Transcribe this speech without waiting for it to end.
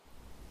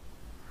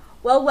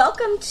Well,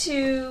 welcome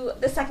to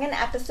the second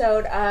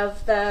episode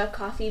of the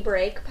Coffee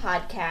Break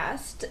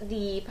podcast,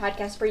 the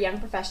podcast for young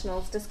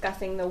professionals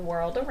discussing the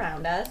world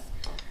around us.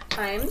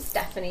 I'm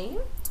Stephanie.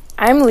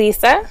 I'm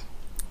Lisa.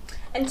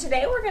 And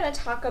today we're going to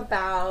talk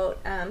about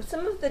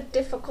some of the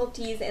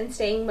difficulties in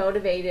staying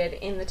motivated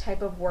in the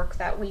type of work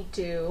that we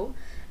do.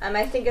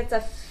 I think it's a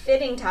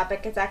fitting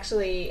topic. It's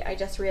actually, I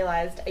just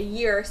realized, a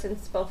year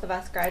since both of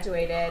us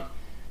graduated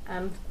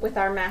with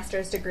our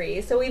master's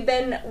degree. So we've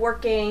been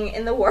working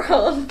in the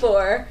world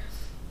for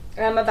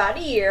about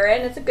a year,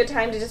 and it's a good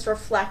time to just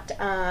reflect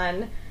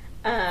on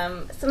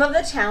some of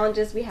the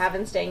challenges we have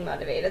in staying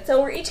motivated.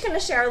 So we're each going to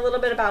share a little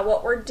bit about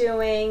what we're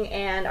doing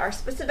and our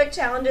specific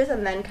challenges,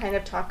 and then kind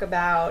of talk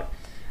about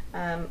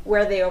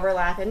where they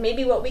overlap and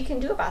maybe what we can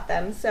do about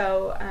them.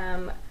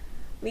 So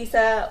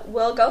Lisa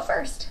will go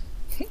first.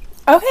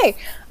 Okay.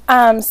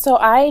 So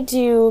I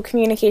do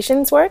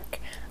communications work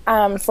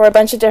for a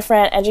bunch of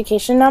different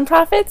education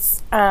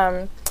nonprofits.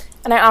 And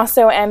I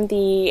also am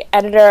the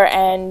editor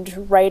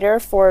and writer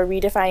for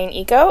Redefining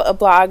Eco, a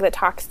blog that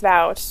talks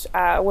about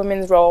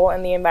women's role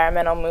in the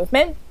environmental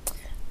movement.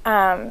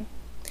 So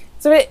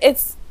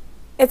it's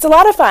a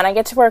lot of fun. I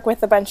get to work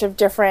with a bunch of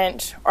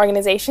different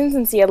organizations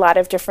and see a lot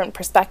of different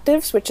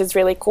perspectives, which is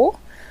really cool.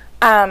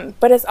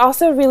 But it's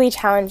also really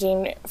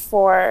challenging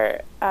for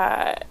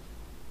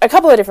a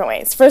couple of different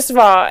ways. First of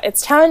all,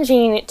 it's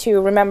challenging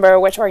to remember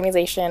which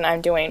organization I'm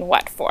doing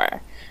what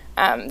for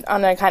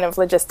on a kind of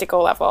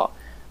logistical level.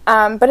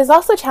 But it's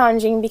also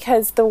challenging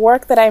because the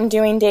work that I'm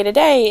doing day to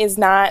day is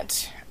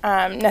not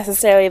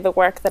necessarily the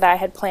work that I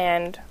had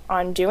planned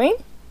on doing.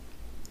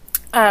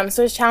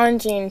 So it's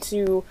challenging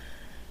to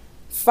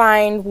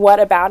find what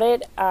about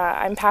it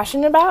I'm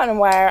passionate about and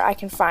where I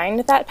can find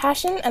that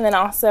passion. And then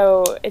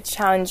also it's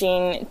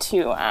challenging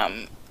to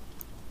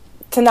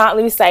not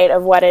lose sight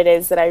of what it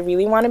is that I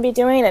really want to be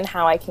doing and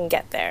how I can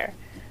get there.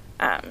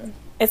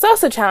 It's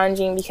also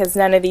challenging because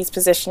none of these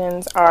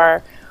positions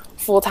are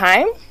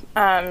full-time.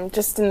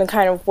 Just in the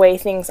kind of way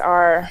things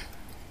are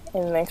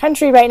in the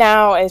country right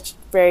now, it's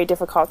very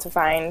difficult to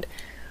find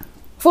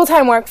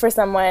full-time work for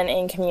someone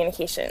in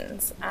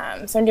communications.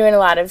 So I'm doing a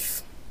lot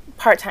of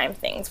part-time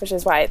things, which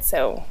is why it's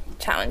so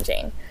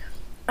challenging.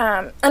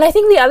 And I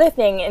think the other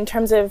thing, in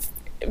terms of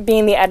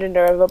being the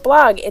editor of a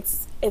blog,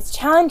 it's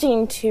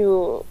challenging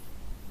to,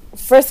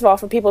 first of all,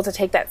 for people to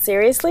take that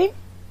seriously,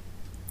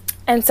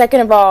 and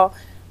second of all,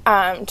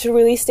 to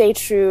really stay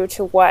true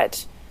to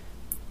what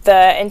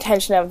the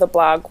intention of the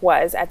blog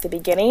was at the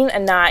beginning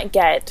and not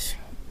get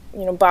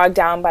bogged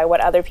down by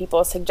what other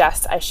people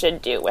suggest I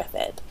should do with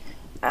it.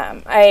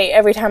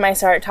 Every time I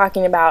start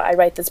talking about I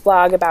write this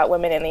blog about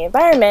women in the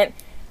environment,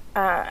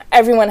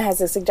 everyone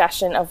has a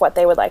suggestion of what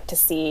they would like to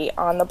see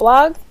on the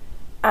blog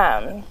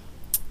and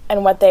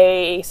what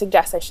they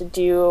suggest I should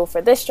do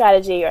for this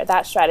strategy or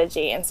that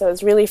strategy. And so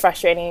it's really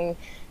frustrating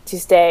to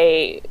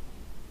stay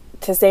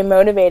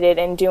motivated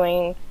in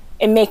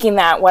making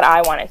that what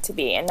I want it to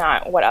be and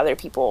not what other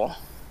people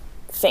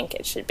think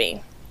it should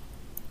be.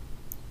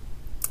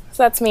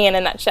 So that's me in a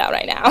nutshell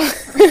right now.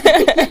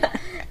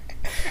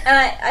 And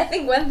I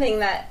think one thing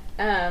that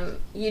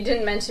you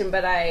didn't mention,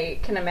 but I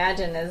can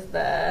imagine, is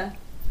the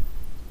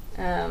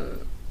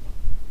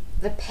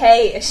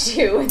pay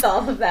issue with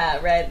all of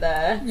that, right?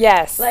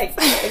 Yes.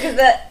 Because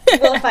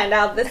we'll find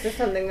out this is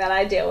something that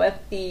I deal with,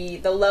 the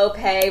low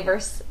pay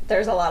versus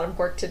there's a lot of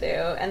work to do,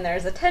 and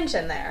there's a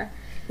tension there.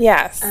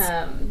 Yes.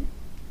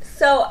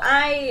 So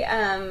I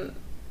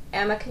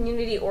am a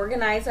community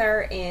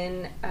organizer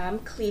in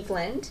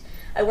Cleveland.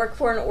 I work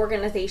for an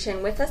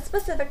organization with a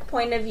specific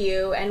point of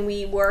view, and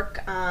we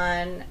work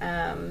on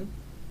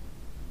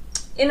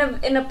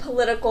in a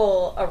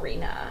political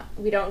arena.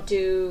 We don't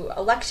do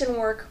election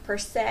work per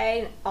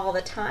se all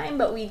the time,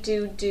 but we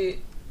do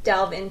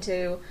delve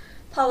into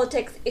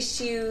politics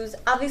issues.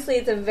 Obviously,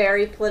 it's a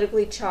very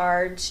politically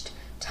charged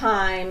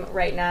time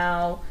right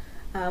now.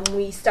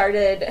 We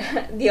started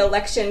the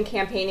election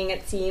campaigning,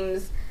 it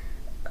seems,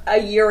 a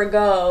year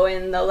ago,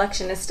 and the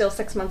election is still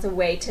 6 months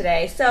away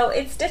today. So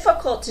it's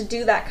difficult to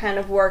do that kind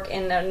of work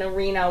in an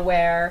arena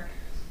where,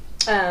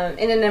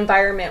 in an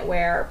environment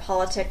where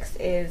politics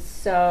is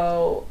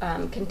so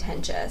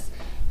contentious.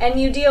 And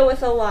you deal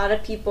with a lot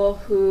of people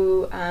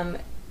who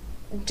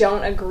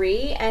don't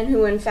agree and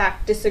who, in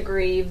fact,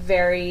 disagree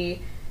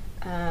very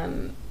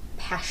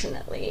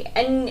passionately.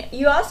 And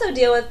you also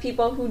deal with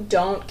people who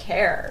don't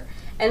care.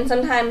 And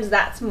sometimes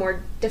that's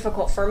more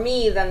difficult for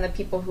me than the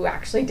people who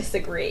actually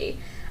disagree.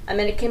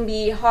 And it can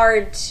be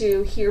hard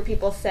to hear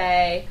people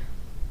say,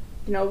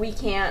 we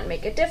can't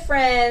make a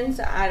difference,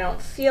 I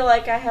don't feel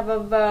like I have a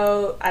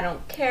vote, I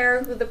don't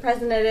care who the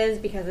president is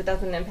because it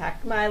doesn't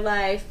impact my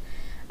life.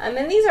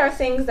 And these are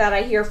things that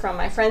I hear from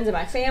my friends and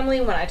my family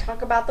when I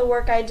talk about the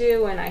work I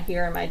do and I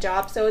hear in my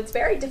job. So it's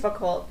very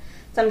difficult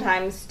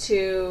sometimes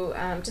to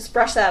just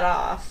brush that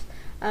off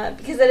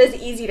because it is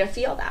easy to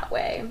feel that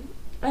way.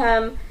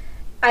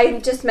 I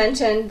just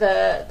mentioned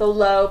the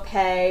low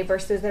pay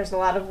versus there's a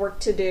lot of work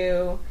to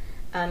do.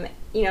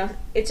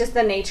 it's just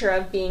the nature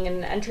of being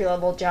an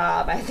entry-level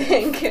job, I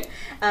think.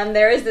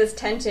 There is this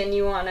tension.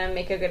 You want to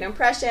make a good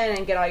impression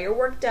and get all your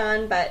work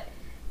done, but,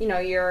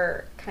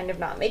 you're kind of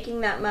not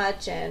making that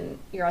much, and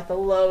you're at the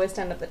lowest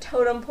end of the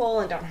totem pole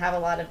and don't have a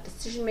lot of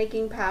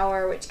decision-making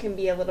power, which can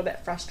be a little bit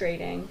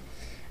frustrating.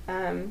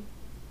 And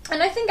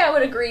I think I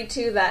would agree,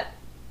 too, that,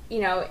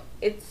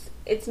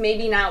 it's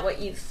maybe not what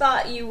you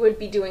thought you would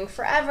be doing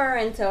forever,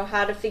 and so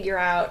how to figure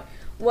out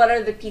what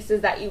are the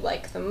pieces that you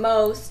like the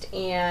most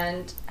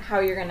and how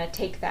you're going to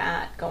take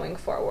that going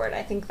forward.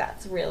 I think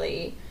that's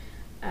really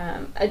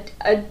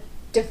a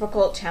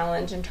difficult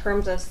challenge in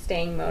terms of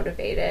staying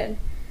motivated.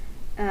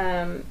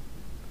 And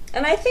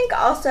I think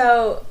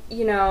also,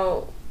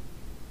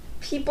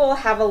 people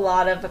have a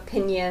lot of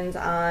opinions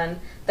on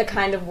the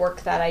kind of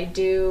work that I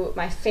do.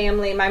 My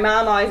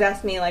mom always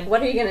asks me, like,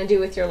 what are you going to do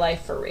with your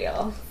life for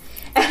real?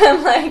 And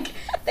I'm like,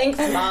 thanks,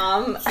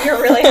 Mom.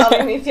 You're really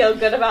helping me feel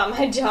good about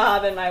my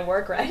job and my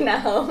work right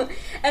now.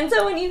 And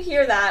so when you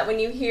hear that, when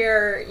you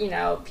hear,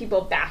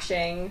 people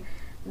bashing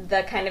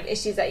the kind of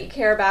issues that you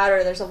care about,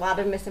 or there's a lot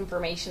of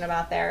misinformation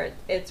about there,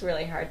 it's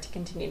really hard to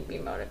continue to be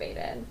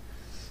motivated.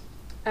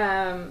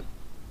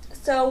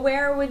 So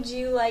where would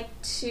you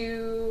like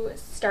to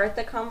start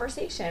the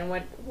conversation?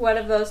 What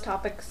of those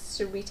topics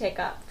should we take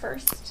up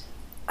first?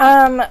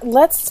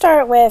 Let's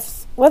start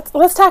with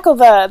let's tackle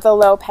the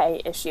low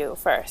pay issue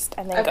first,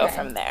 and then go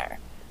from there.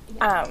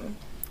 Yeah.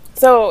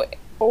 So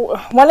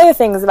one of the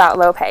things about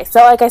low pay.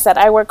 So, like I said,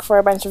 I work for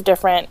a bunch of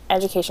different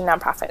education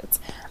nonprofits,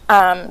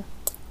 and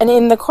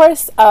in the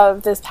course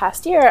of this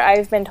past year,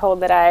 I've been told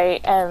that I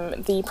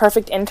am the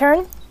perfect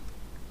intern.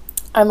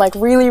 I'm like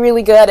really,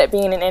 really good at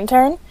being an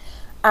intern,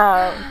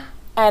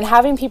 and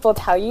having people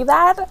tell you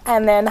that,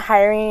 and then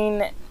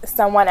hiring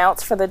someone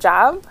else for the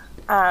job.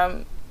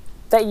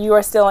 That you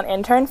are still an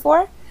intern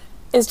for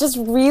is just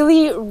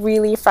really,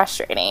 really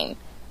frustrating.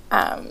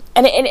 And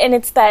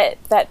it's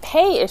that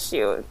pay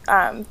issue.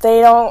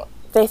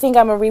 They think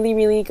I'm a really,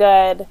 really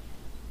good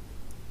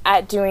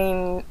at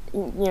doing,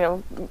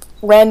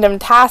 random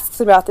tasks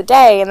throughout the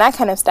day and that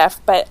kind of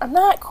stuff, but I'm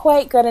not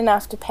quite good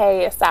enough to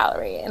pay a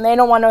salary, and they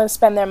don't want to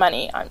spend their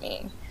money on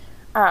me.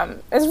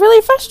 It's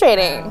really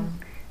frustrating,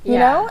 you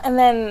know? And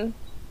then,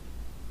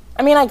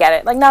 I get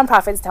it. Like,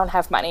 nonprofits don't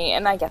have money,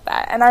 and I get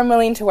that. And I'm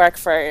willing to work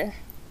for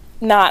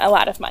not a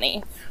lot of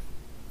money.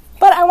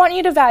 But I want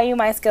you to value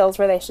my skills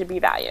where they should be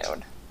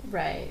valued.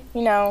 Right.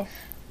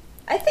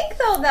 I think,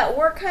 though, that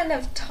we're kind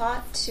of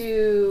taught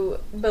to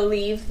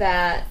believe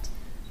that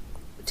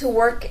to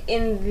work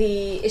in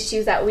the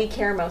issues that we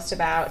care most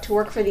about, to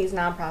work for these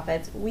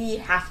nonprofits, we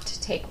have to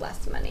take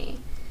less money.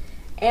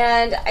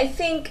 And I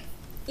think,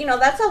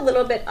 that's a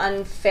little bit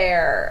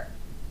unfair,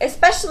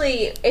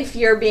 especially if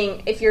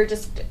you're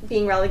just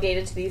being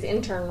relegated to these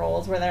intern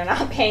roles where they're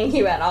not paying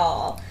you at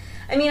all.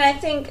 I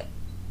think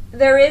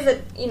there is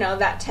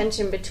that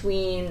tension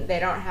between they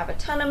don't have a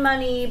ton of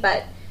money,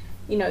 but,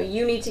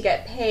 you need to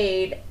get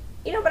paid,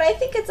 but I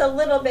think it's a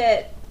little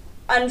bit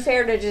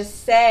unfair to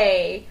just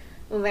say,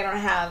 well, they don't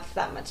have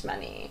that much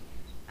money.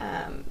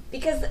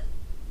 Because,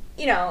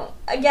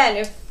 again,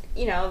 if,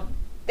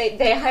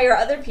 they hire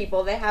other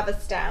people, they have a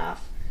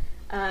staff.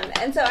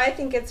 And so I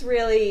think it's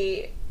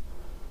really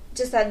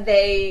just that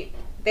they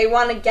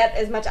want to get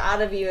as much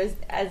out of you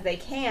as they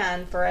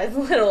can for as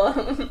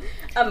little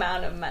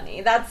amount of money.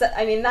 It's not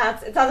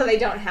that they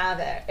don't have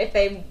it.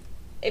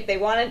 If they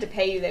wanted to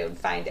pay you, they would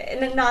find it.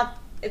 And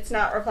it's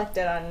not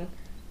reflected on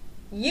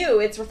you.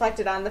 It's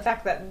reflected on the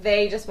fact that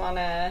they just want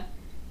to,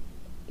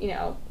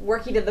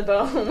 work you to the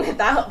bone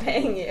without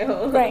paying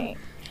you. Right.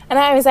 And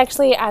I was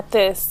actually at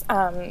this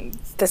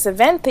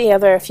event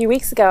a few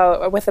weeks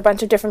ago with a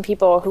bunch of different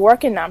people who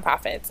work in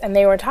nonprofits, and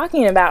they were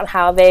talking about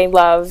how they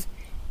love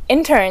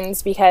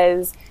interns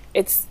because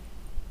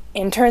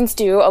interns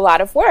do a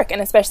lot of work,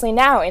 and especially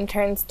now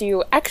interns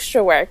do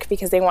extra work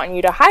because they want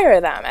you to hire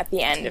them at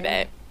the end of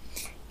it.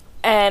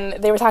 And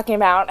they were talking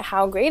about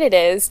how great it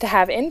is to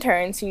have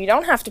interns who you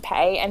don't have to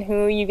pay and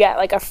who you get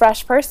like a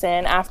fresh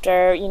person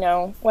after,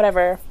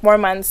 4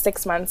 months,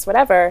 6 months,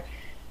 whatever,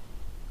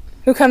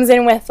 who comes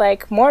in with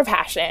like more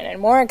passion and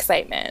more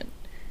excitement.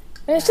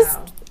 And it's just,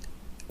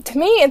 to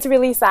me, it's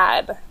really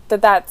sad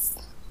that's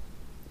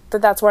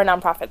where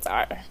nonprofits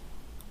are.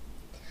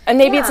 And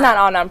maybe it's not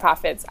all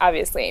nonprofits,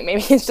 obviously.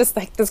 Maybe it's just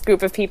like this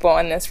group of people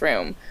in this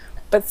room,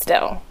 but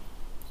still.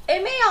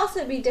 It may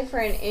also be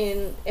different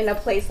in a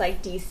place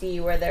like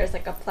DC, where there's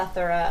like a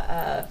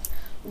plethora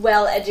of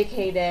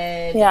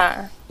well-educated,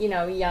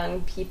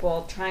 young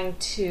people trying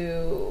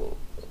to,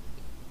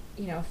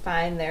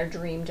 find their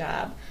dream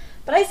job.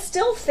 But I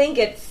still think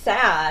it's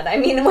sad.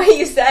 What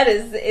you said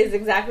is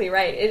exactly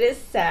right. It is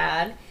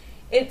sad.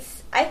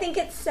 I think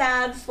it's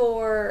sad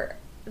for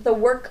the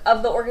work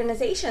of the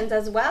organizations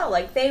as well.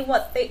 Like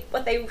what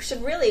they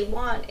should really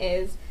want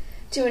is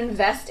to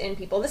invest in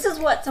people. This is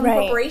what some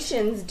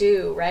corporations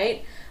do,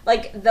 right?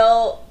 Like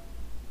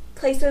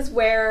places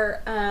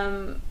where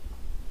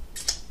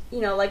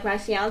like my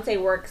fiance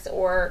works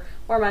or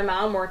my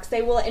mom works,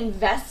 they will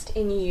invest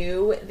in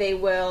you. They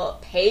will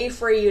pay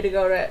for you to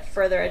go to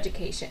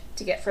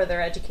get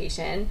further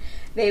education.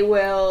 They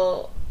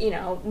will,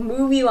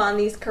 move you on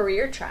these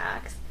career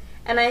tracks.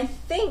 And I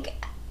think,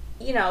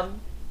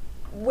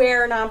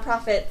 where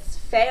nonprofits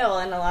fail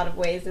in a lot of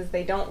ways is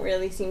they don't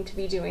really seem to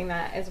be doing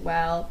that as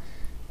well.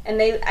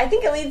 And I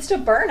think it leads to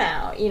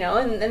burnout,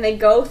 and they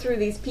go through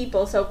these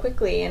people so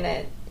quickly, and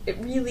it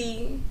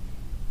really,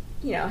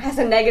 has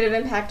a negative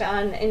impact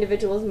on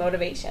individuals'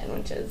 motivation,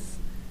 which is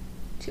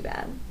too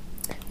bad.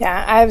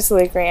 Yeah, I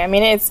absolutely agree. I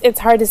mean, it's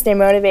hard to stay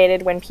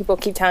motivated when people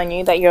keep telling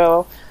you that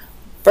you'll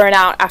burn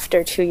out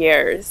after 2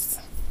 years.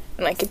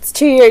 And, it's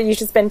 2 years, you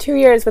should spend 2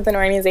 years with an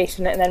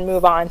organization and then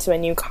move on to a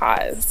new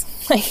cause.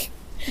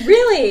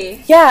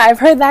 Really? Yeah, I've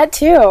heard that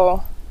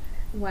too.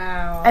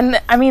 Wow. And,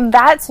 I mean,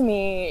 that to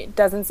me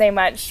doesn't say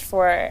much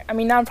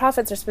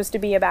nonprofits are supposed to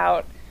be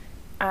about,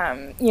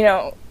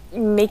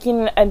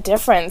 making a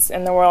difference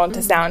in the world,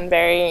 to sound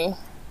very,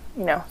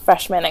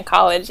 freshman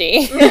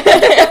ecology.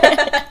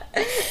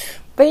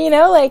 But,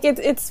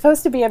 it's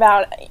supposed to be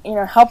about,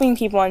 helping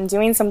people and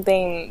doing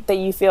something that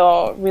you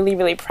feel really,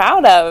 really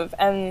proud of.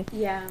 And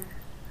yeah,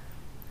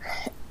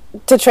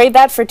 to trade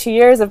that for 2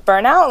 years of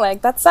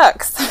burnout, that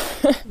sucks.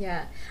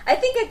 Yeah. I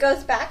think it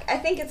goes back, I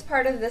think it's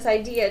part of this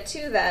idea,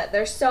 too, that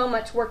there's so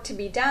much work to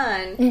be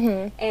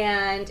done,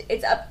 and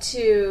it's up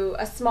to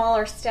a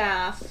smaller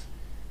staff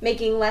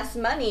making less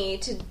money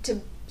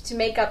to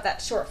make up that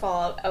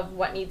shortfall of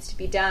what needs to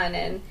be done,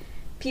 and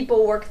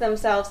people work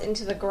themselves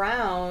into the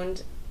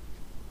ground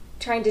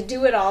trying to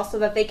do it all so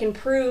that they can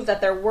prove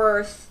that they're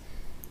worth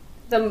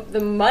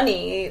the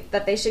money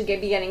that they should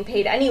be getting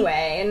paid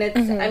anyway. And it's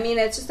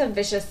it's just a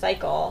vicious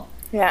cycle.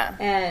 Yeah.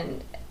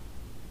 And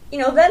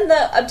then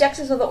the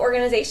objectives of the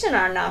organization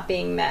are not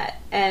being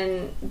met,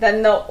 and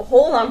then the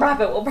whole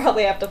nonprofit will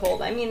probably have to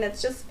fold. I mean,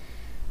 it's just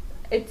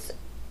it's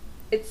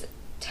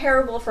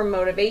terrible for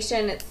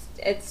motivation.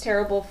 It's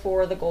terrible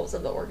for the goals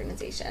of the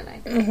organization, I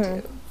think,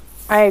 too.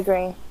 I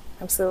agree.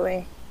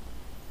 Absolutely.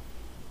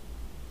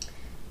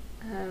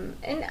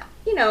 And,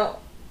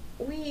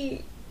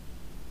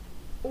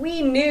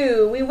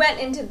 we went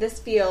into this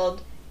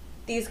field,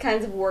 these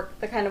kinds of work,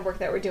 the kind of work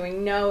that we're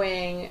doing,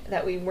 knowing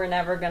that we were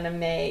never going to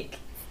make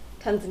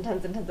tons and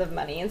tons and tons of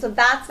money. And so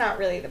that's not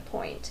really the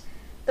point.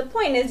 The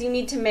point is you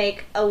need to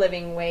make a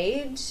living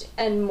wage,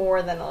 and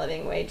more than a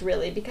living wage,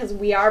 really, because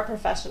we are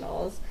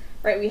professionals,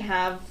 right? We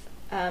have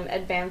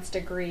advanced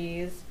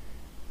degrees.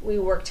 We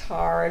worked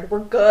hard. We're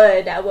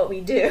good at what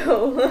we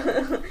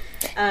do.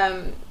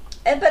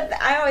 But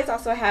I always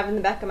also have in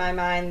the back of my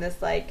mind this,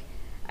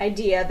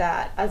 idea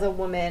that as a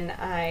woman,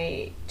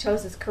 I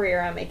chose this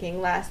career, I'm making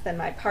less than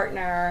my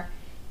partner.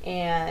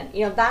 And,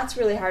 that's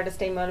really hard to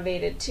stay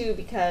motivated, too,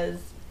 because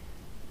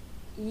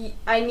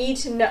I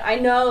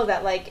know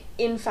that,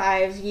 in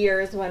 5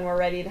 years when we're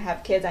ready to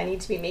have kids, I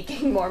need to be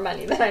making more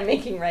money than I'm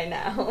making right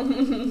now.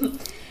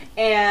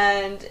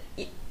 And,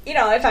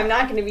 if I'm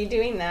not going to be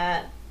doing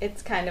that,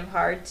 it's kind of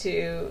hard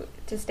to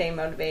stay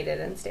motivated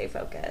and stay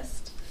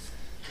focused.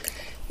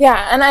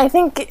 Yeah, and I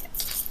think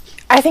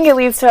it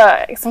leads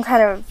to some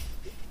kind of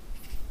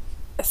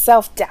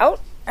self-doubt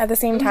at the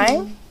same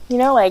time.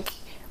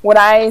 Would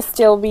I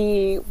still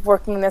be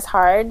working this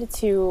hard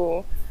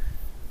to,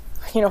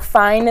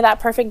 find that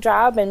perfect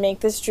job and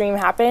make this dream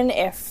happen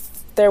if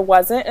there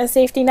wasn't a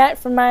safety net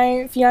for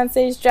my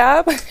fiance's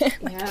job?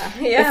 Yeah.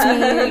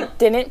 If he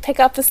didn't pick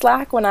up the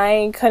slack when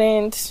I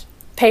couldn't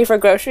pay for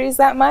groceries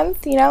that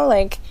month,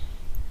 that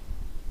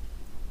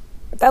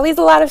leaves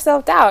a lot of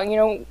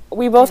self-doubt.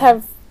 We both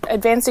have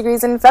advanced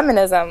degrees in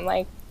feminism.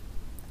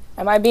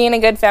 Am I being a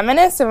good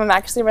feminist if I'm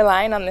actually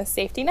relying on this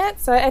safety net?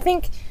 So I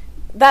think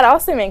that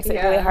also makes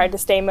it really hard to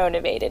stay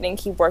motivated and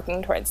keep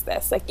working towards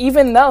this.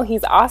 Even though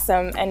he's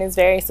awesome and is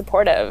very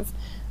supportive,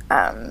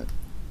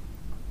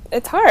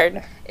 it's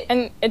hard.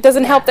 And it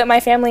doesn't help that my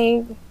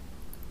family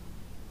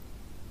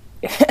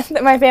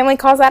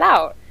calls that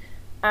out.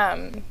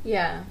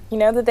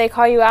 That they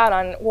call you out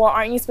on, well,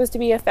 aren't you supposed to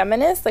be a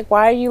feminist?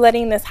 Why are you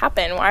letting this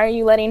happen? Why are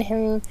you letting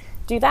him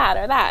do that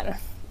or that?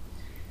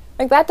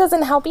 That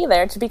doesn't help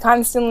either, to be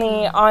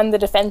constantly on the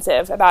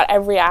defensive about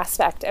every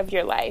aspect of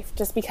your life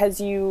just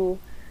because you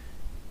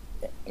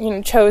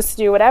chose to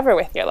do whatever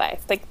with your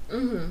life.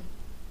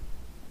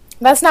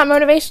 That's not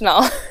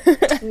motivational.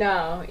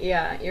 No,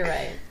 yeah, you're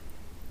right.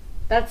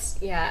 I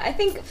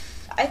think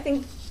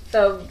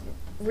the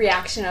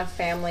reaction of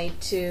family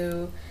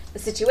to the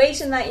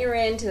situation that you're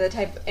in,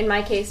 in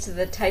my case, to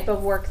the type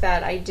of work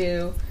that I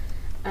do,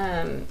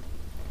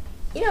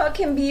 it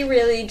can be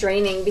really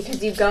draining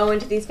because you go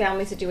into these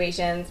family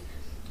situations,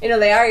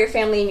 they are your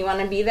family and you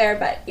want to be there,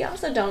 but you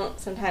also don't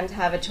sometimes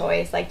have a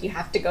choice. You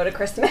have to go to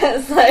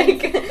Christmas.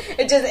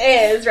 It just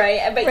is,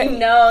 right? But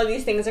right.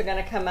 These things are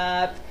going to come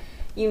up.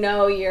 You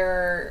know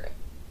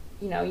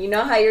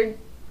how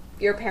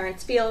your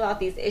parents feel about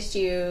these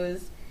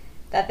issues,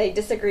 that they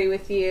disagree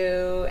with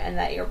you, and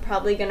that you're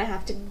probably going to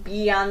have to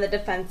be on the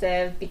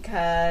defensive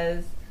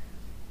because,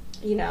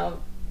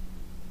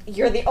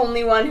 you're the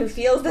only one who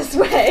feels this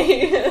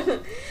way.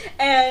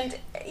 And,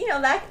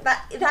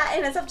 that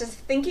in itself, just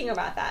thinking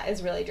about that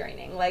is really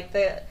draining. Like,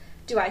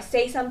 do I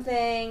say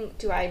something?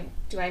 Do I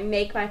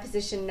make my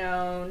position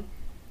known?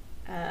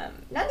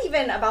 Not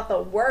even about the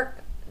work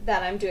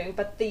that I'm doing,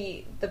 but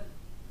the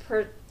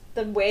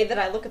way that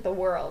I look at the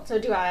world. So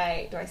do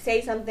I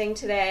say something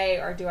today,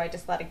 or do I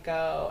just let it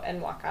go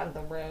and walk out of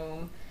the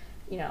room?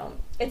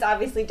 It's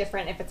obviously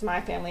different if it's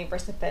my family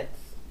versus if it's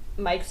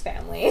Mike's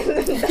family.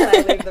 Then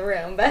I leave the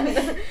room. But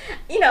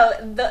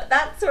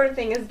that sort of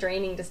thing is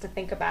draining just to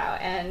think about,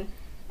 and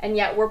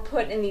yet we're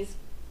put in these.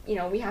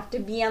 We have to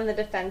be on the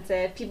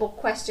defensive. People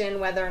question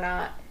whether or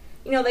not,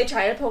 they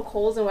try to poke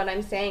holes in what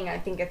I'm saying. I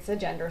think it's a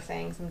gender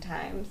thing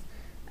sometimes,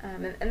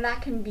 and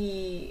that can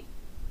be,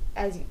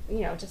 as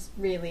just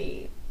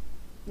really,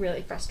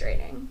 really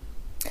frustrating.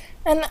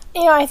 And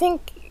I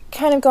think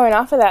kind of going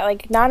off of that,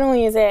 like, not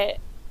only is it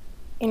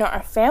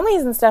our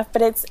families and stuff,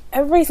 but it's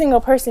every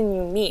single person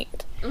you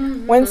meet.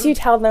 Mm-hmm. Once you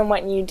tell them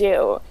what you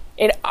do,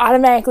 it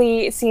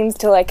automatically seems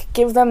to, like,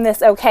 give them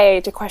this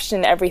okay to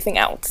question everything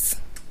else.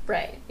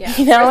 Right, yeah.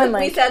 And,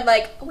 like, we said,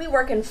 like, we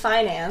work in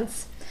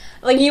finance.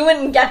 Like, you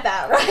wouldn't get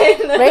that, right?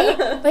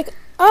 Right? Like,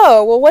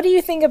 oh, well, what do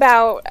you think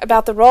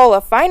about the role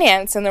of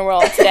finance in the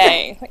world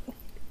today? Like,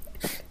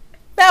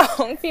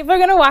 no, people are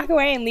going to walk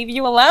away and leave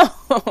you alone.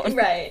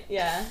 Right,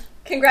 yeah.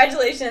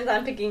 Congratulations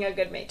on picking a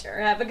good major.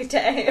 Have a good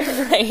day.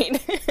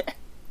 Right.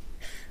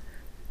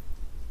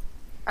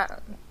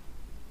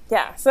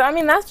 Yeah, so, I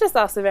mean, that's just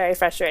also very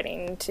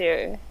frustrating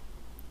to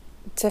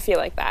feel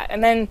like that.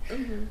 And then...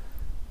 Mm-hmm.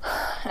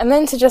 And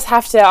then to just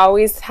have to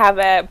always have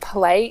a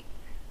polite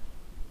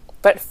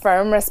but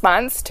firm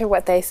response to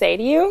what they say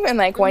to you. And,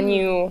 like, when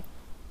you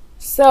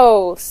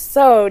so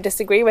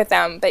disagree with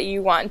them, but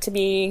you want to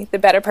be the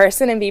better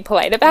person and be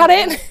polite about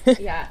it.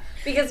 Yeah.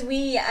 Because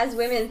we, as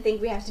women,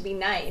 think we have to be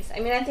nice.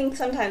 I mean, I think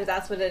sometimes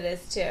that's what it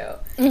is, too.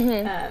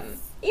 Mm-hmm.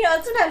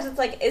 Sometimes it's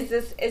like, is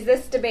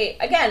this debate...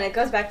 Again, it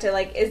goes back to,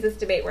 like, is this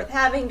debate worth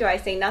having? Do I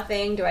say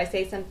nothing? Do I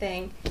say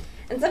something?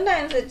 And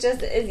sometimes it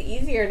just is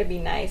easier to be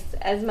nice,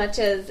 as much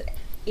as,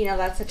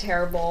 that's a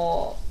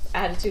terrible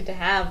attitude to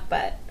have,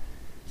 but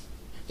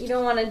you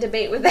don't want to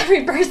debate with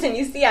every person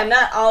you see. I'm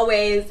not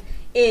always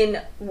in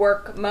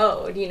work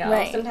mode,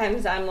 Right.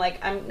 Sometimes I'm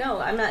like, I'm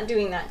not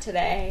doing that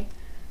today.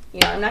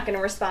 I'm not going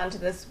to respond to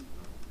this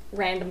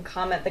random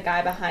comment the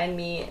guy behind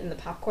me in the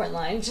popcorn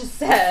line just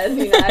said.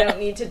 I don't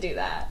need to do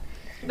that.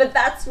 But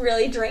that's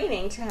really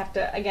draining to have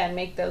to, again,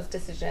 make those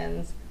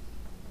decisions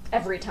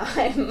every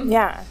time.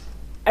 Yeah.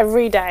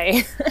 Every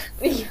day.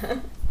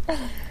 Yeah.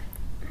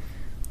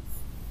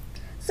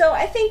 So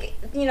I think,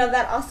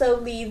 that also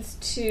leads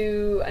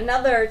to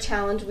another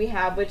challenge we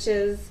have, which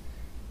is,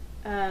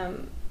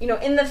 in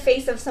the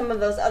face of some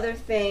of those other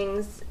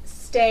things,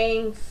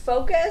 staying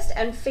focused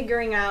and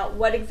figuring out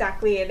what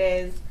exactly it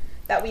is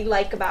that we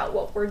like about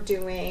what we're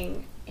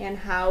doing and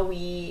how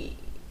we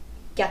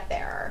get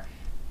there.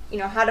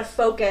 How to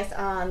focus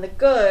on the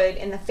good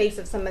in the face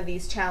of some of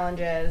these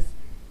challenges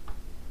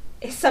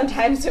is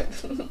sometimes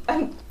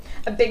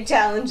a big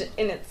challenge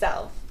in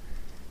itself.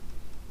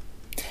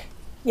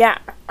 Yeah.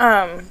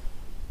 I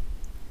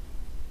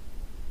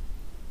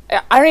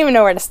don't even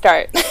know where to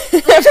start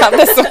about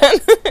this one.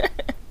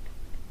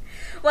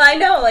 Well, I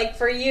know, like,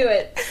 for you,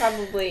 it's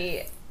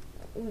probably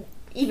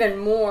even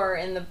more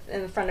in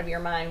the front of your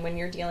mind when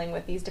you're dealing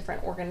with these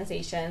different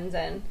organizations,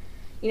 and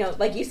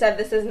like you said,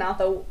 this is not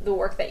the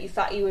work that you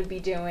thought you would be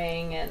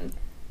doing, and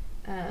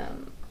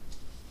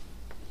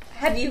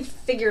have you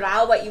figured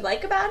out what you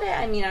like about it?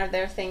 I mean, are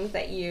there things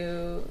that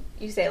you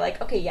say,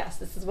 like, okay, yes,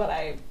 this is what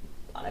I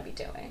want to be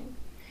doing?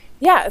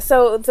 Yeah,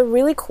 so the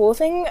really cool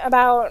thing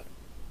about...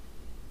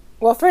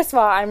 Well, first of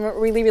all, I'm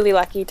really, really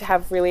lucky to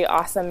have really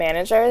awesome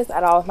managers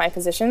at all of my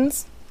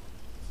positions.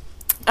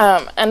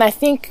 And I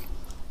think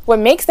what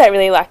makes that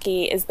really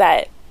lucky is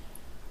that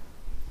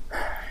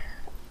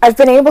I've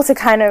been able to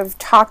kind of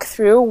talk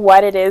through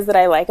what it is that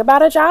I like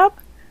about a job,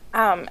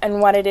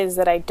 and what it is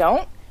that I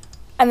don't.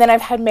 And then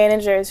I've had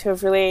managers who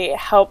have really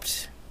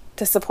helped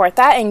to support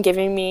that and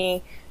giving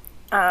me,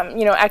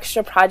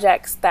 extra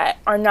projects that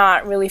are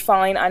not really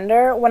falling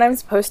under what I'm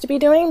supposed to be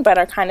doing, but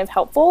are kind of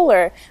helpful,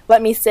 or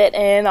let me sit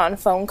in on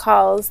phone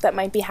calls that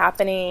might be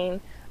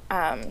happening,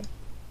 that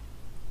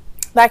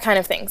kind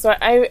of thing. So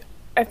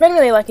I've been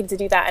really lucky to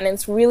do that, and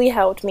it's really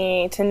helped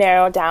me to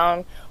narrow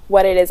down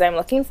what it is I'm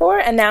looking for.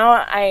 And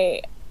now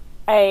I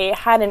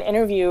had an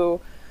interview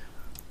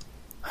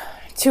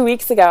 2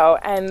 weeks ago,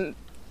 and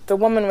the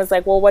woman was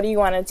like, well, what do you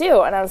want to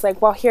do? And I was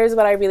like, well, here's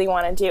what I really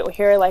want to do.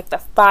 Here are, like, the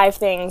 5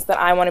 things that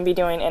I want to be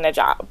doing in a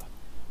job.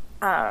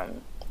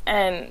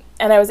 And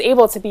I was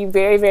able to be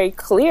very, very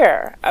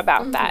clear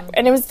about that.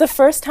 And it was the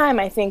first time,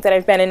 I think, that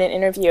I've been in an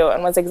interview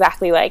and was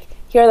exactly like,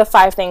 here are the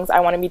 5 things I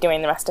want to be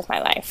doing the rest of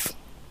my life.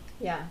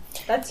 Yeah,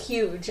 that's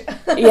huge.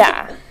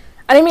 Yeah.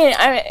 And I mean,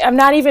 I'm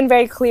not even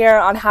very clear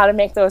on how to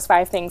make those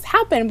 5 things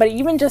happen, but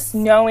even just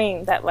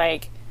knowing that,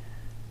 like,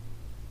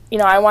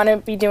 I want to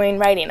be doing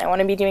writing, I want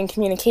to be doing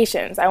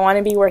communications, I want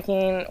to be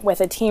working with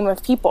a team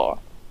of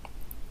people.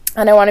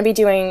 and I want to be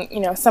doing,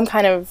 some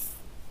kind of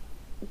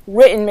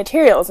written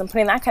materials and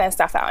putting that kind of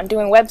stuff out and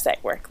doing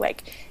website work.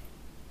 Like,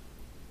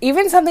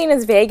 even something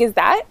as vague as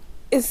that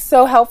is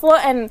so helpful.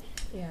 And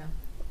Yeah.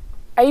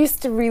 I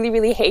used to really,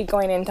 really hate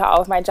going into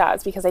all of my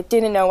jobs because I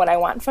didn't know what I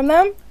want from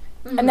them.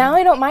 And now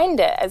I don't mind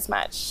it as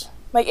much.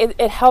 Like,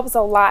 it helps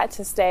a lot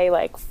to stay,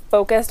 like,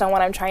 focused on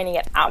what I'm trying to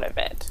get out of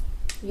it.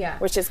 Yeah.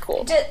 Which is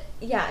cool.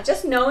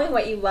 Just knowing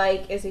what you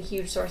like is a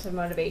huge source of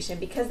motivation,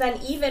 because then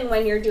even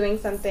when you're doing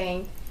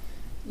something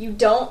you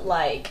don't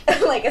like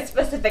a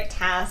specific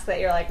task that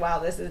you're like, wow,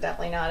 this is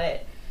definitely not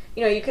it,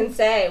 you can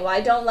say, well,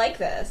 I don't like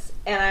this,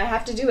 and I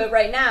have to do it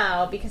right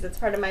now because it's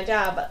part of my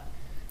job. But,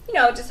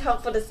 just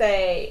helpful to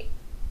say,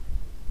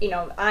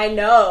 I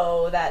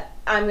know that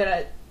I'm going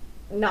to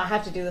not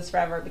have to do this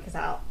forever because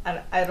I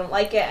don't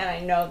like it, and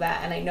I know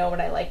that, and I know what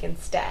I like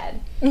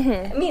instead.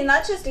 I mean,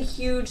 that's just a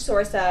huge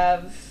source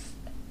of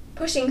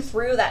pushing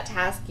through that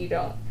task you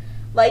don't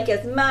like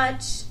as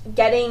much,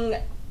 getting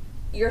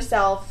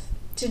yourself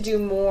to do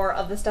more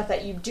of the stuff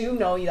that you do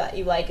know that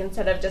you like,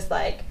 instead of just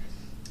like,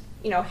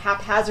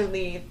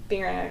 haphazardly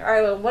figuring out, all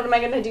right, well, what am I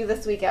going to do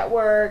this week at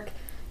work,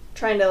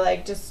 trying to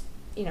like just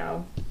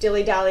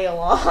dilly-dally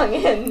along,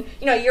 and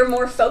you're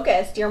more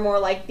focused, you're more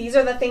like, these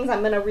are the things I'm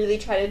going to really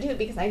try to do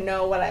because I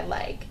know what I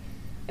like.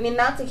 I mean,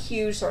 that's a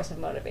huge source of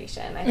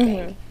motivation, I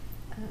think,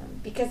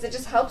 because it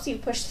just helps you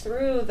push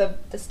through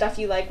the stuff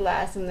you like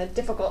less, and the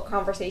difficult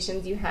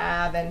conversations you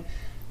have, and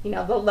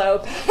the low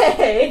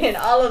pay and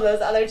all of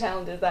those other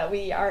challenges that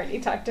we already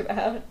talked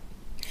about.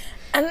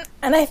 And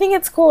I think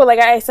it's cool, like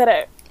I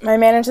said, my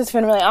manager's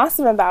been really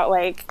awesome about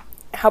like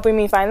helping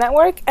me find that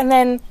work, and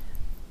then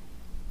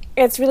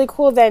it's really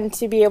cool then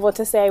to be able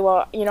to say,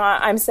 well,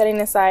 I'm setting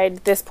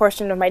aside this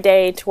portion of my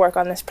day to work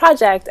on this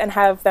project, and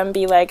have them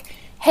be like,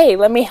 hey,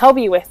 let me help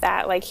you with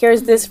that. Like,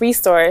 here's this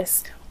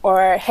resource,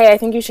 or hey, I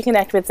think you should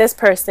connect with this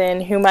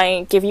person who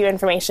might give you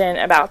information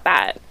about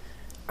that.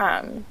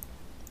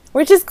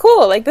 Which is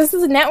cool. Like, this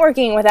is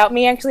networking without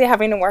me actually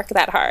having to work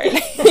that hard.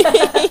 Like,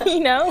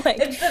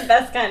 it's the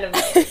best kind of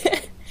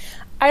networking.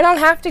 I don't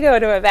have to go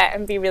to a vet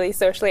and be really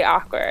socially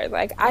awkward.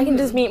 Like, I can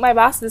just meet my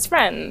boss's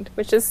friend,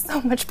 which is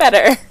so much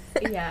better.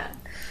 Yeah.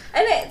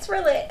 And it's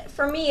really,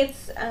 for me,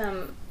 it's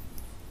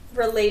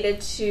related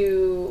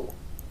to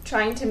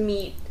trying to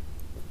meet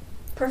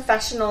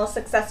professional,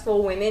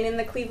 successful women in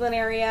the Cleveland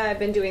area. I've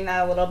been doing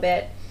that a little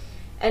bit,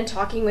 and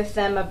talking with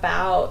them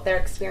about their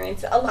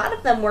experience. A lot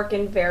of them work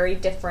in very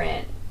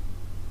different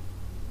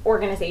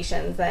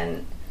organizations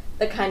than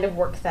the kind of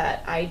work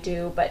that I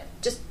do, but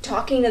just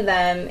talking to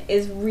them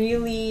is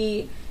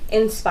really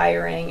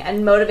inspiring and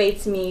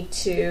motivates me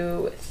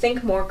to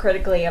think more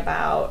critically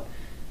about,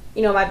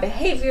 my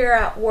behavior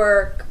at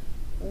work,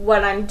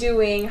 what I'm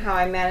doing, how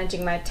I'm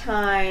managing my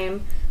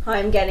time, how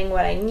I'm getting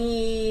what I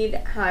need,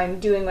 how I'm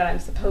doing what I'm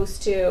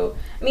supposed to.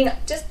 I mean,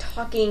 just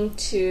talking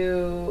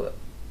to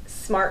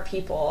smart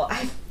people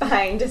I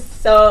find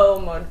just so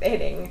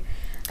motivating,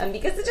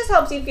 because it just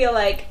helps you feel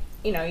like,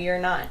 you're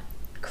not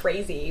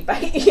crazy,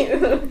 but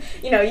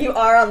you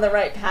are on the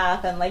right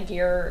path, and like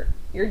you're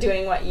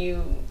doing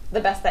the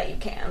best that you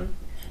can.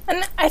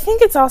 And I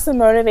think it's also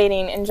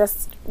motivating in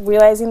just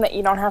realizing that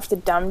you don't have to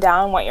dumb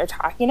down what you're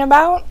talking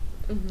about,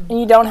 and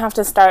you don't have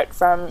to start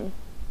from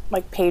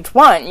like page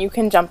 1. You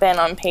can jump in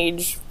on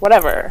page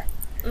whatever,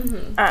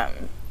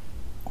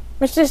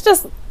 which is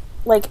just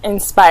like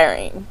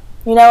inspiring.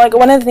 Like,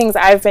 one of the things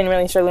I've been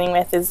really struggling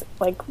with is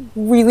like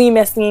really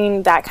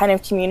missing that kind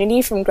of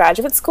community from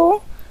graduate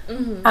school.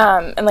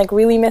 And like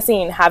really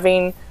missing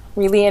having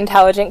really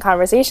intelligent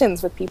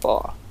conversations with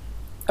people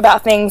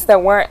about things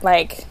that weren't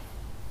like,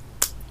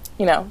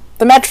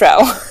 the metro.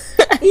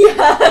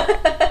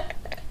 Yeah.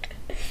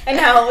 And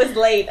how it was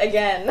late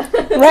again.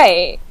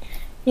 Right.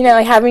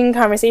 Like having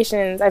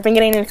conversations. I've been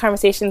getting into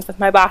conversations with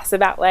my boss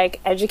about like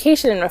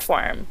education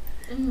reform,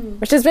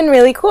 which has been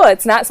really cool.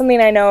 It's not something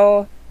I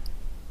know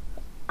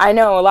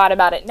a lot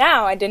about it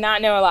now. I did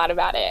not know a lot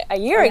about it a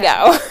year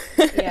ago.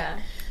 Yeah.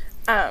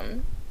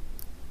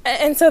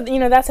 And so,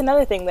 that's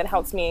another thing that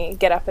helps me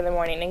get up in the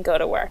morning and go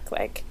to work.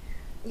 Like,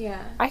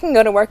 yeah, I can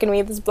go to work and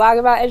read this blog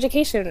about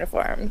education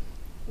reform.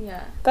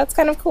 Yeah. That's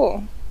kind of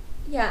cool.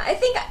 Yeah, I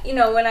think,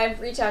 when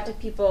I've reached out to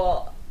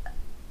people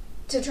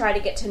to try to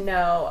get to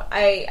know,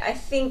 I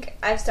think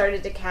I've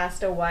started to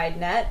cast a wide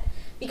net,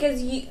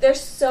 because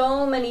there's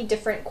so many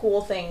different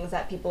cool things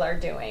that people are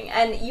doing,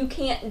 and you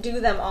can't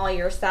do them all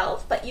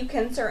yourself, but you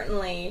can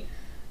certainly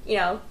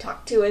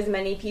talk to as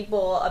many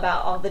people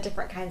about all the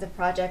different kinds of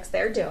projects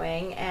they're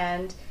doing,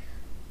 and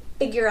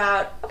figure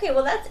out, okay,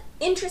 well, that's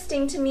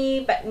interesting to me,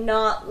 but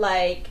not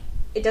like,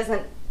 it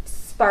doesn't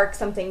spark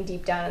something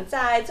deep down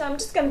inside, so I'm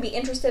just going to be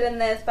interested in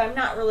this, but I'm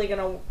not really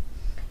going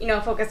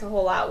to, focus a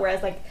whole lot,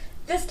 whereas, like,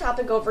 this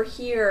topic over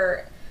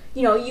here,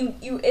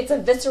 it's a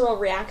visceral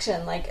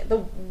reaction, like, the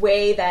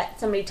way that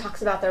somebody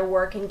talks about their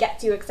work and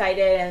gets you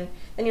excited, and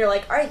then you're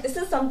like, all right, this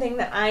is something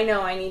that I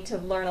know I need to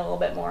learn a little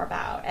bit more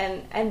about,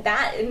 and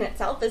that in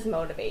itself is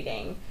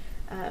motivating,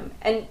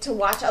 And to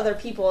watch other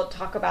people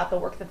talk about the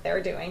work that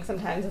they're doing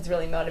sometimes is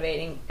really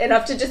motivating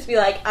enough to just be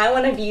like, I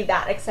want to be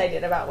that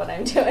excited about what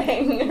I'm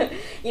doing,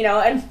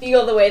 and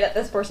feel the way that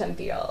this person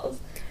feels.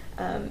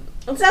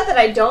 It's not that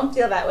I don't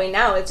feel that way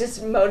now. It's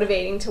just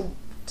motivating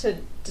to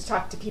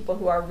talk to people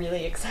who are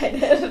really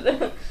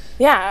excited.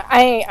 Yeah,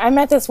 I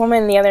met this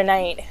woman the other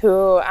night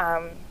who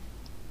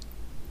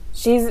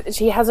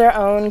she has her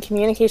own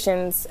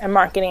communications and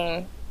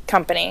marketing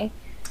company,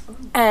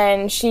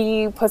 and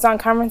she puts on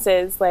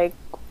conferences like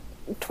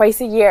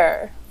twice a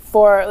year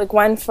for like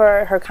one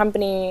for her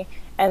company,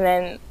 and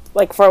then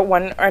like for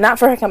one, or not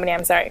for her company,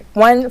 I'm sorry,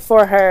 one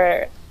for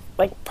her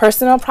like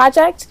personal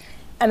project,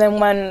 and then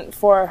one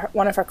for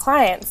one of her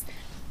clients.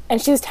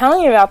 And she was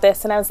telling me about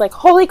this, and I was like,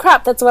 holy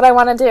crap, that's what I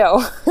want to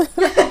do.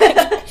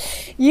 Like,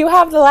 you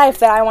have the life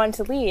that I want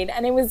to lead.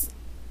 And it was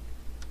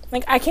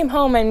like I came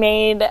home and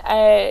made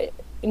a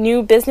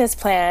new business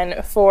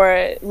plan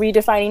for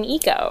redefining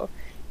eco,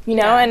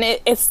 and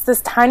it's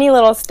this tiny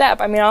little step.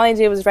 I mean, all I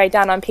did was write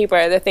down on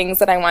paper the things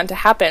that I want to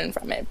happen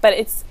from it. But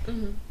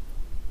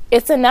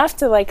it's enough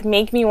to like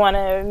make me want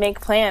to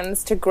make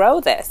plans to grow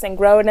this and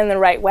grow it in the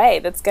right way.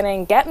 That's going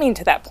to get me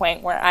to that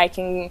point where I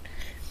can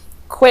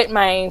quit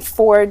my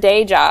 4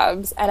 day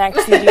jobs and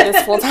actually do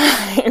this full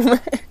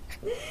time.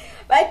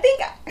 But I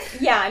think,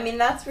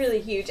 that's really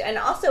huge. And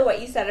also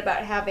what you said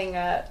about having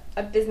a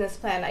business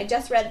plan. I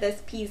just read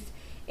this piece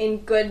in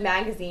Good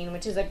Magazine,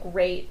 which is a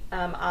great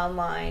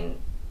online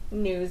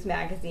news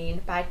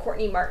magazine, by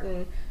Courtney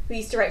Martin, who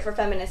used to write for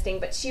Feministing,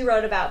 but she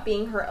wrote about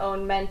being her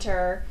own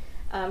mentor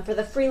for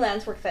the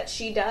freelance work that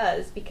she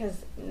does,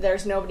 because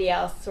there's nobody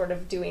else sort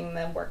of doing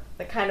the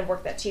kind of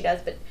work that she does.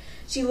 But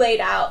she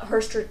laid out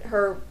her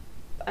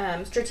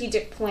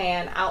strategic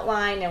plan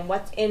outline and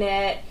what's in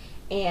it,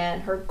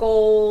 and her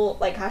goal,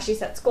 like how she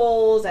sets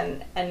goals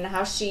and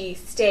how she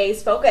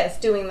stays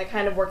focused doing the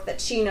kind of work that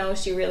she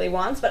knows she really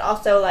wants, but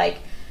also like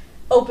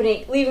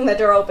leaving the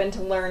door open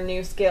to learn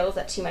new skills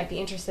that she might be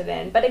interested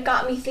in. But it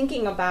got me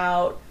thinking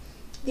about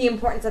the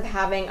importance of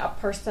having a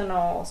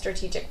personal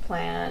strategic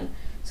plan,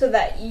 so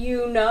that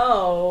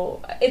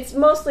it's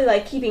mostly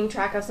like keeping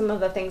track of some of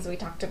the things we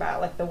talked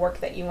about, like the work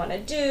that you want to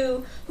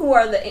do, who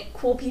are the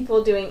cool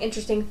people doing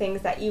interesting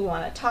things that you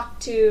want to talk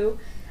to.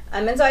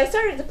 And so I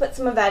started to put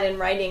some of that in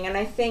writing, and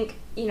I think,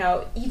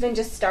 even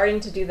just starting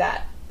to do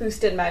that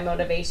boosted my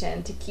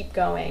motivation to keep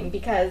going,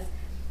 because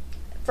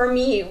for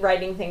me,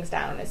 writing things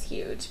down is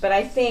huge. But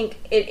I think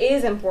it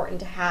is important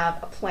to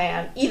have a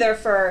plan, either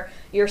for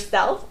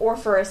yourself or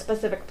for a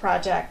specific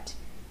project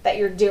that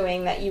you're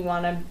doing that you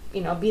want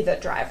to, be the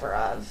driver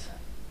of.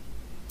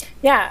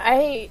 Yeah,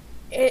 I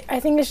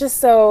think it's just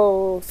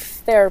so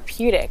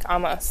therapeutic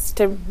almost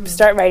to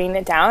start writing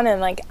it down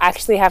and like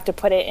actually have to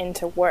put it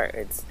into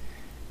words.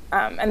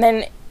 And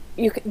then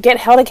you get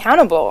held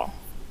accountable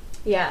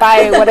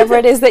by whatever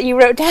it is that you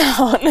wrote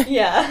down.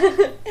 Yeah.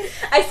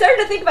 I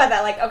started to think about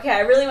that, like, okay, I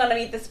really want to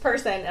meet this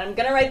person, and I'm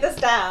going to write this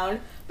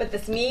down, but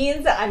this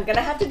means I'm going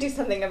to have to do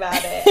something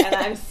about it, and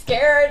I'm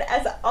scared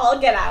as all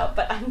get out,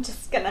 but I'm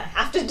just going to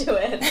have to do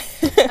it.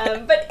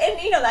 But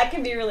that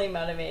can be really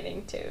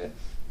motivating, too.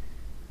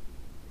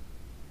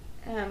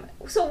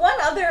 So one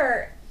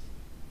other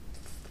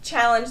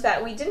challenge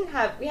that we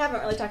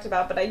haven't really talked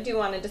about, but I do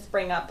want to just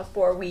bring up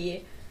before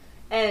we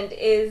end,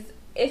 is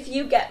if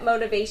you get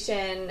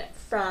motivation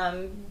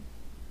from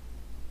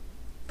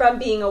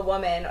being a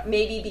woman,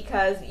 maybe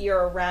because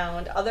you're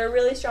around other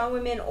really strong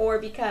women, or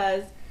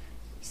because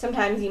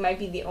sometimes you might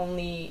be the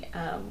only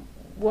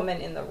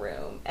woman in the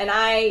room. And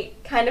I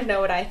kind of know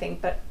what I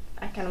think, but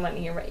I kind of want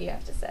to hear what you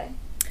have to say.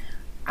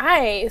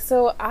 I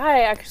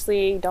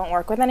actually don't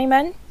work with any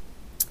men.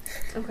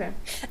 Okay.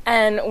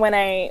 And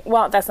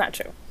that's not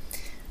true.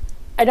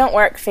 I don't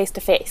work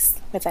face-to-face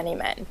with any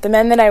men. The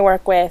men that I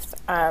work with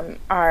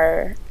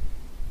are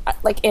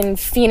like in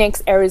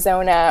Phoenix,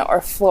 Arizona, or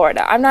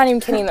Florida. I'm not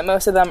even kidding that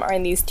most of them are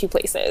in these two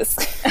places.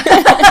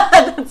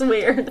 That's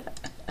weird.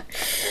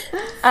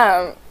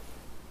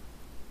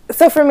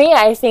 So for me,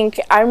 I think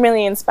I'm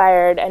really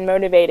inspired and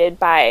motivated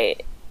by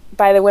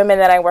the women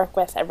that I work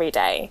with every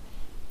day.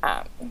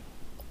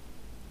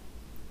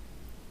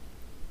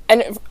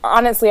 And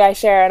honestly, I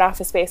share an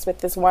office space with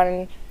this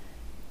one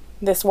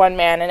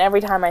man, and every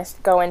time I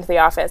go into the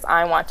office,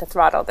 I want to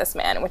throttle this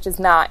man, which is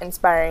not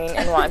inspiring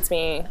and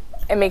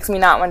it makes me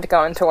not want to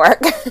go into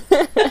work.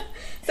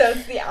 So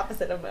it's the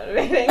opposite of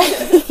motivating.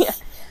 Yeah.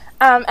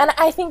 And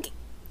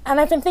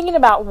I've been thinking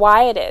about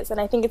why it is, and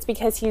I think it's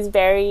because he's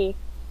very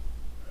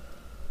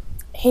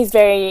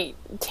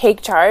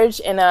take charge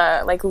in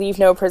a like leave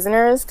no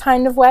prisoners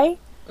kind of way,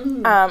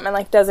 and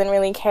like doesn't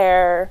really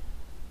care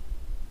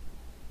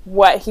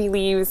what he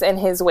leaves in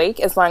his wake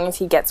as long as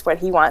he gets what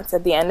he wants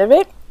at the end of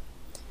it.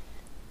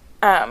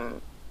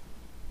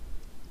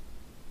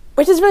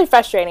 Which is really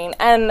frustrating.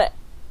 And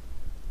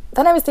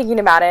then I was thinking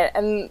about it,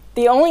 and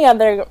the only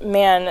other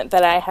man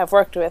that I have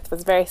worked with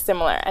was very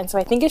similar, and so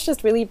I think it's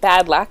just really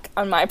bad luck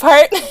on my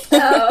part.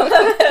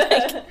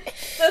 Oh.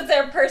 So it's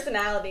their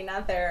personality,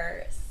 not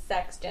their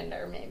sex,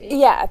 gender, maybe.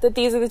 Yeah, that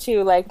these are the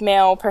two, like,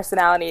 male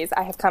personalities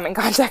I have come in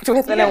contact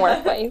with in a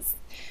workplace.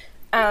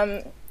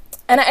 And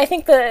I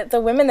think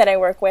the women that I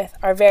work with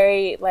are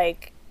very,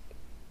 like,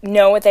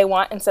 know what they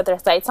want and set their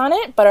sights on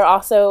it, but are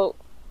also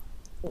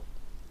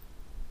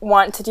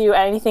want to do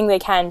anything they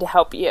can to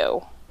help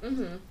you.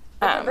 Mm-hmm. The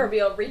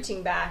proverbial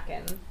reaching back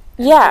and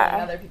pulling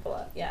other people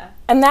up. Yeah.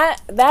 And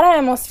that I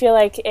almost feel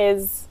like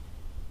is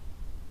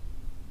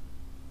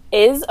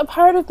a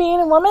part of being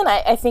a woman.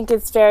 I think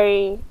it's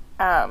very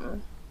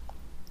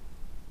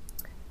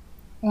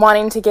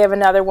wanting to give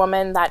another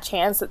woman that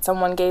chance that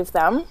someone gave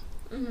them.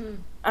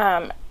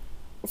 Mm-hmm.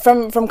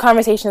 From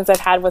conversations I've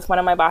had with one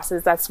of my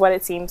bosses, that's what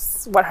it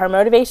seems, what her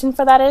motivation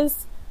for that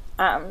is,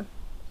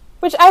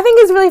 which I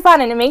think is really fun,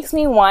 and it makes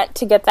me want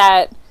to get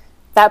that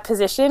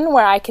position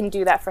where I can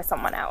do that for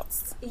someone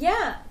else.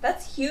 Yeah,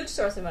 that's a huge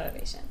source of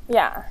motivation.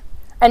 Yeah,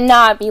 and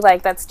not be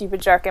like that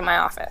stupid jerk in my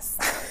office.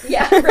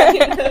 Yeah,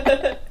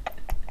 right.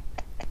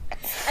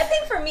 I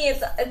think for me,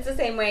 it's the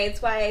same way.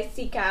 It's why I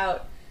seek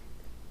out.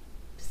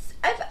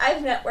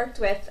 I've networked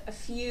with a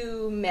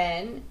few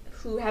men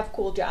who have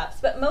cool jobs,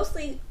 but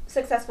mostly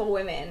successful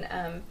women,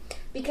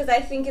 because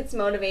I think it's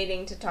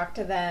motivating to talk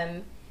to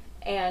them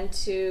and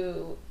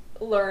to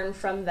learn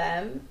from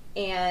them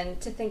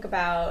and to think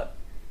about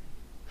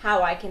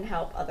how I can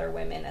help other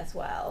women as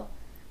well.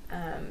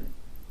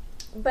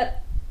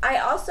 But I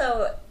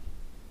also,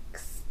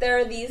 there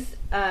are these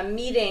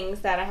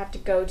meetings that I have to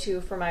go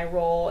to for my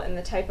role and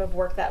the type of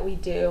work that we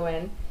do,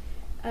 and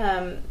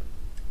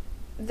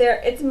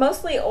it's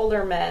mostly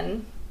older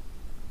men,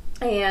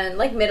 and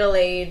like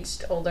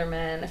middle-aged older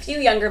men, a few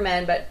younger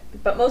men, but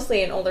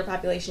mostly an older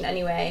population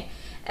anyway.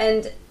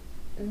 And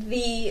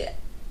the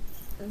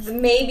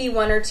maybe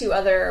one or two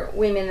other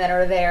women that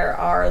are there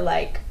are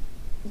like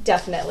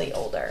definitely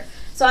older.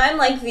 So I'm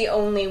like the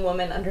only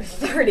woman under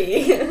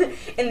 30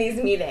 in these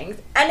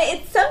meetings. And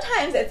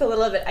sometimes it's a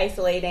little bit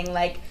isolating.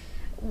 Like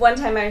one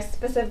time I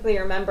specifically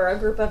remember a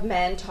group of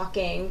men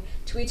talking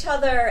to each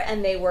other,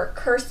 and they were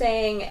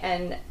cursing,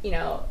 and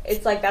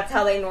it's like that's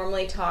how they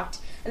normally talked.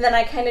 And then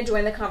I kind of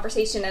joined the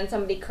conversation, and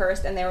somebody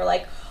cursed, and they were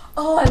like,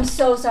 "Oh, I'm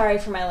so sorry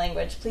for my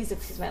language. Please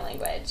excuse my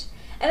language."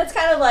 And it's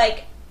kind of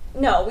like,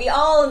 no, we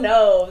all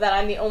know that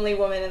I'm the only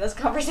woman in this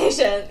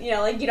conversation.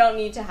 Like, you don't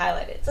need to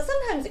highlight it. So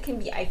sometimes it can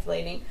be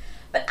isolating.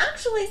 But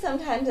actually,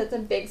 sometimes it's a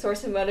big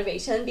source of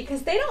motivation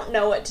because they don't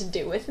know what to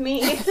do with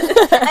me. And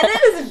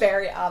it is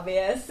very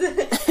obvious.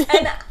 And,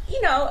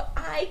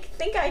 I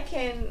think I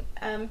can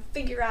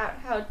figure out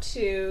how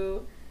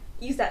to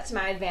use that to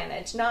my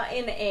advantage. Not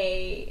in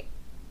a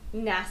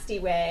nasty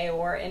way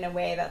or in a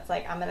way that's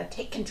like I'm going to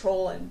take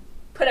control and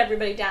put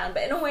everybody down,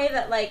 but in a way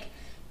that like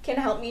can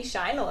help me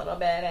shine a little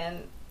bit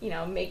and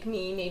make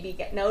me maybe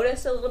get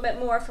noticed a little bit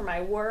more for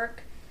my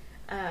work.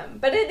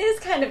 But it is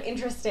kind of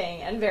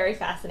interesting and very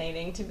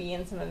fascinating to be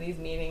in some of these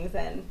meetings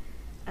and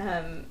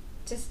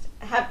just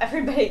have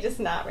everybody just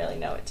not really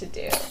know what to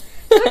do.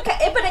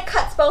 But it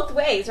cuts both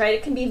ways, right?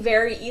 It can be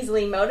very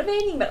easily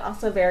motivating, but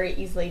also very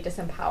easily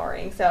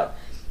disempowering. So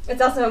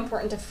it's also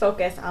important to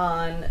focus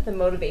on the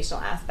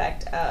motivational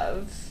aspect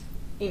of,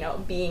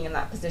 being in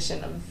that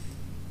position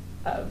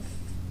of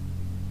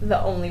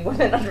the only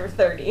woman under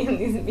 30 in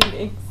these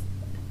meetings.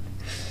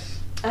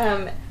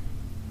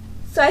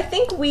 So I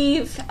think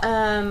we've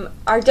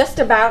are just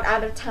about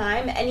out of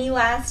time. Any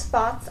last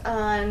thoughts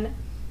on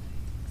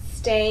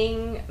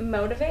staying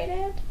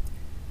motivated?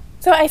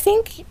 So I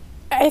think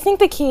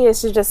the key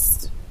is to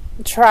just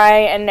try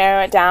and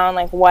narrow it down,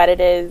 like what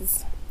it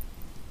is.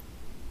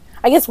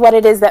 I guess what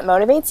it is that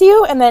motivates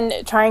you, and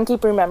then try and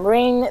keep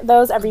remembering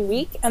those every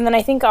week. And then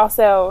I think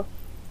also,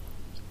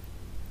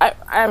 I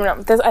don't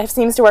know, this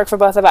seems to work for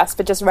both of us,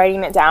 but just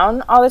writing it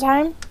down all the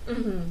time.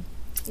 Mm-hmm.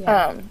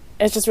 Yeah.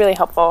 It's just really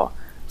helpful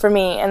for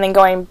me. And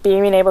then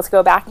being able to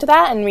go back to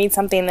that and read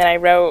something that I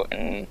wrote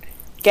and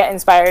get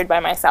inspired by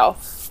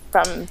myself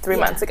from 3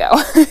 months ago.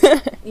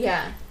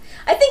 Yeah.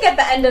 I think at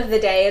the end of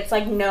the day, it's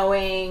like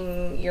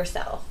knowing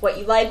yourself, what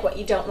you like, what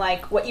you don't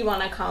like, what you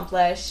want to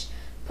accomplish,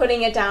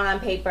 putting it down on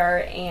paper,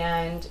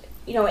 and,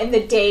 in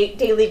the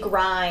daily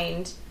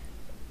grind,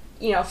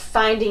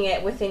 finding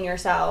it within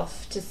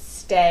yourself to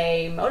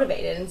stay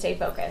motivated and stay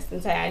focused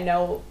and say, I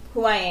know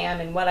who I am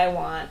and what I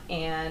want,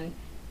 and,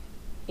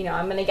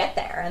 I'm going to get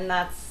there. And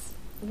that's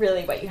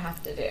really what you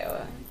have to do.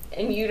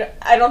 And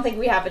I don't think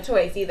we have a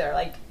choice either.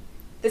 Like,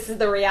 this is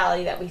the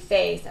reality that we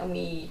face, and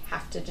we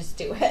have to just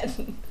do it.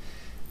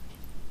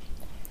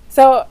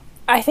 So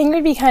I think it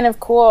would be kind of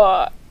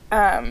cool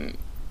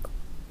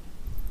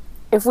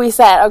if we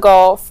set a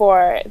goal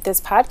for this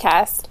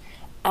podcast,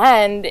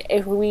 and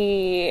if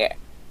we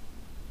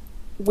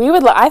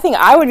would, I think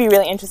I would be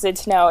really interested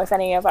to know if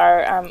any of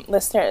our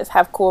listeners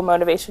have cool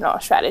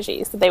motivational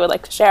strategies that they would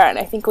like to share. And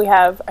I think we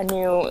have a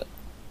new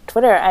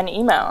Twitter and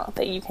email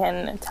that you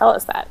can tell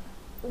us that.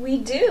 We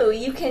do.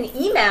 You can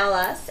email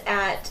us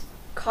at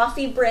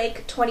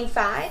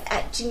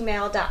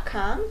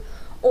coffeebreak25@gmail.com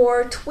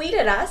or tweet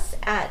at us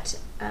at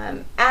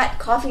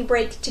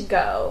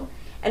coffeebreak2go.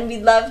 And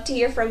we'd love to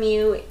hear from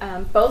you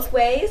both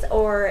ways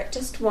or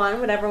just one,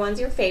 whatever one's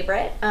your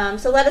favorite.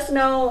 So let us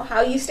know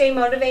how you stay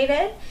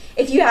motivated,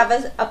 if you have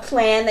a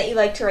plan that you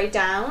like to write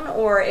down,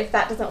 or if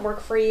that doesn't work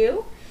for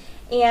you.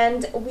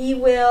 And we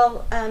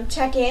will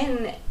check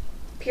in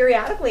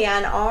periodically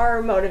on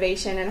our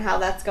motivation and how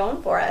that's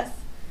going for us.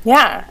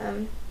 Yeah.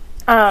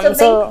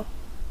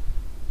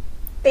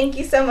 Thank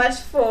you so much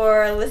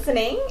for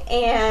listening,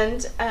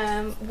 and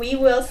we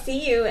will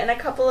see you in a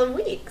couple of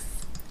weeks.